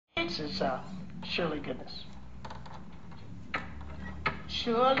is Surely Goodness.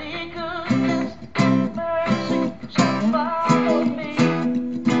 Surely goodness and mercy shall follow me,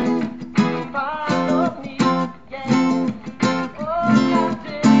 yeah, all my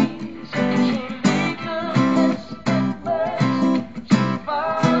days. Surely goodness and mercy shall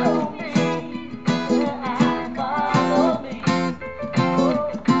follow me, yeah, follow me,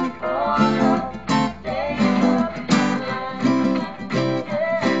 all the days of my life,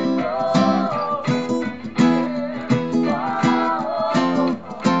 yeah, oh,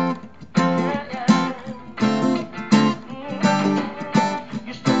 yeah.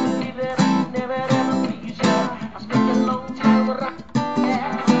 Used to believe that I'd never ever please you. I spent a long time around.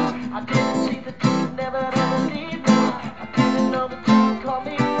 Yeah. I didn't see that you'd never ever leave me. I didn't know that you'd call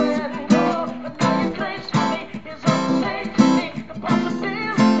me friend. No, but now your place for me is unsafe to me. The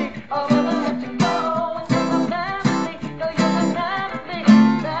possibility of ever letting go. And you're not mad at me. No, you're not mad at me.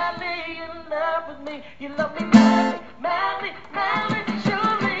 Madly in love with me. You love me madly, madly, madly.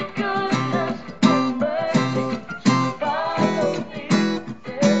 Surely goodness and mercy shall follow me.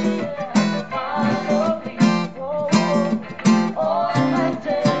 Yeah, follow me. Oh, oh, all my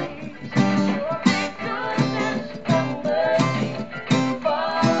days. Surely goodness and mercy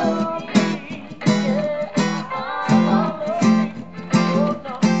follow me. Yeah, follow me. Oh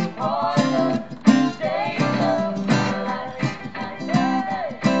no, all the days of my life.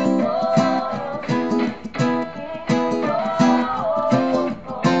 Yeah, oh,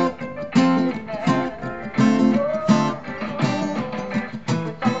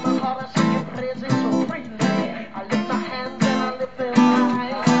 with all of my heart, I sing your praises so freely. I lift my hands and I lift them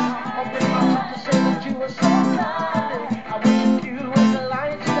high. Open my heart to say that you are so lovely. I worship you as a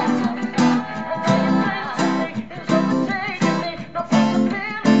lifestyle. And now your place for me is overtaking me. No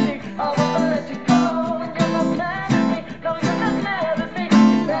possibility of ever letting go. And you're not mad at me. No, you're not mad at me.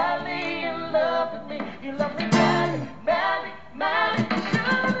 You're madly in love with me. You love me.